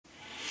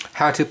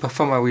how to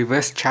perform a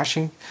reverse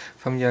charging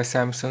from your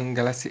Samsung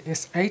Galaxy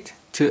S8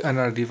 to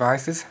another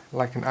devices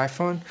like an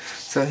iPhone.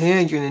 So here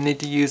you need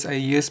to use a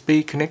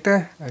USB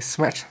connector, a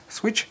smart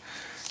switch,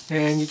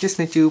 and you just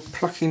need to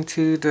plug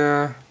into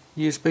the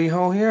USB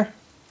hole here,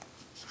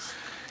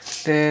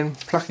 then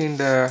plug in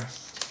the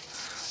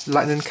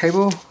lightning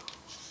cable.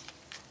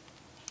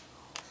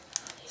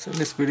 So in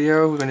this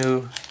video we're going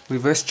to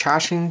reverse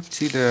charging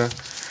to the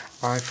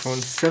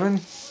iPhone 7.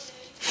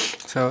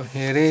 So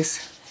here it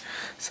is.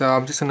 So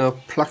I'm just going to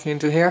plug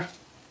into here.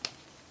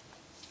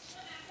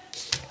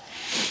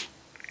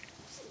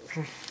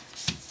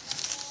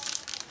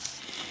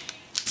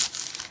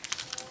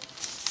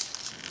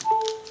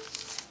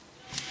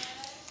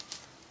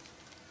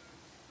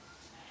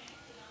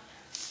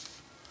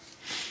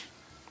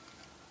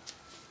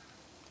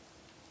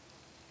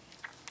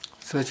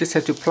 So I just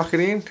have to plug it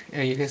in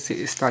and you can see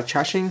it start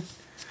charging.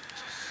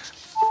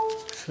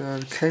 So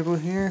the cable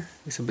here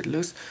is a bit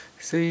loose.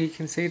 So you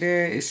can see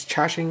there it's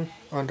charging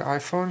on the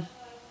iPhone.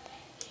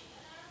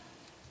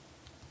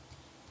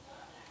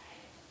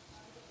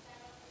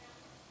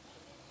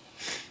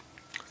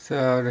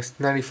 So that's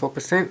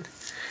 94%.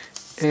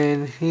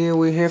 And here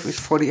we have is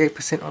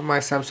 48% on my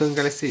Samsung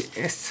Galaxy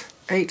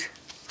S8.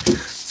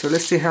 So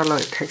let's see how long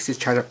it takes to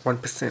charge up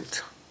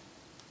 1%.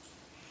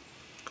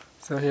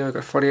 So here we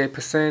got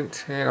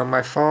 48%, and on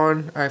my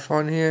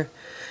iPhone here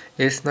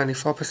is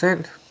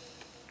 94%.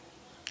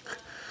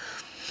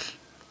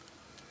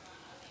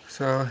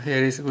 So here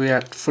it is, we're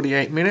at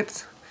 48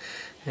 minutes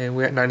and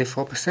we're at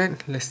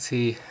 94%. Let's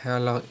see how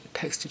long it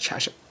takes to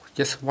charge up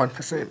just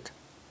 1%.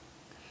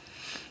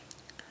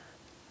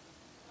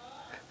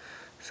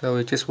 So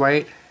we just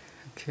wait.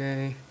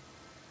 Okay.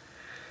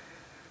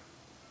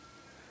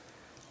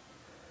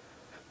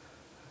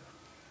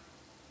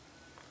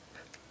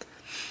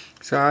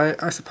 So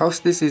I suppose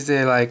this is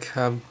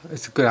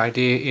it's a good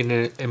idea in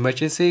an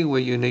emergency where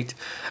you need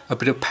a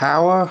bit of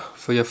power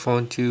for your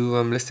phone to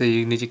let's say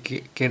you need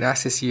to get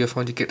access to your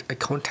phone to get a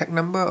contact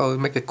number or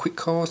make a quick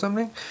call or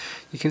something.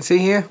 You can see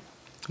here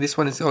this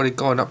one is already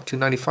gone up to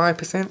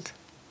 95%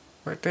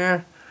 right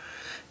there,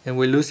 and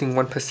we're losing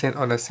 1%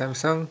 on the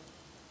Samsung.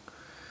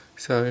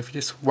 So if you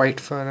just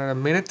wait for another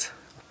minute,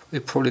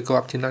 it'll probably go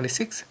up to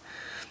 96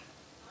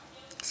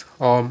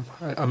 or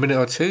a minute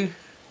or two.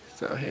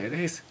 So here it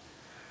is.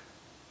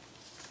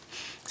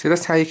 So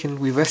that's how you can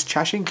reverse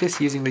charging, just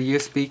using the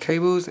USB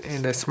cables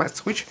and the smart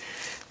switch,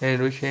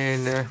 and we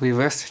can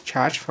reverse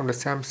charge from the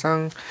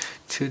Samsung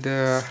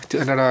to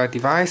another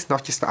device,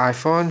 not just the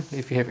iPhone.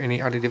 If you have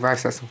any other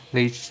device that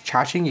needs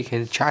charging, you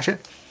can charge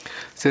it.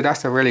 So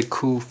that's the really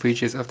cool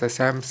features of the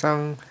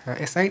Samsung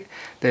S8,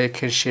 that you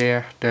can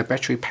share the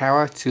battery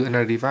power to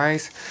another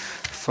device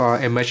for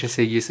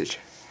emergency usage.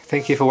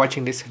 Thank you for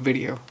watching this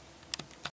video.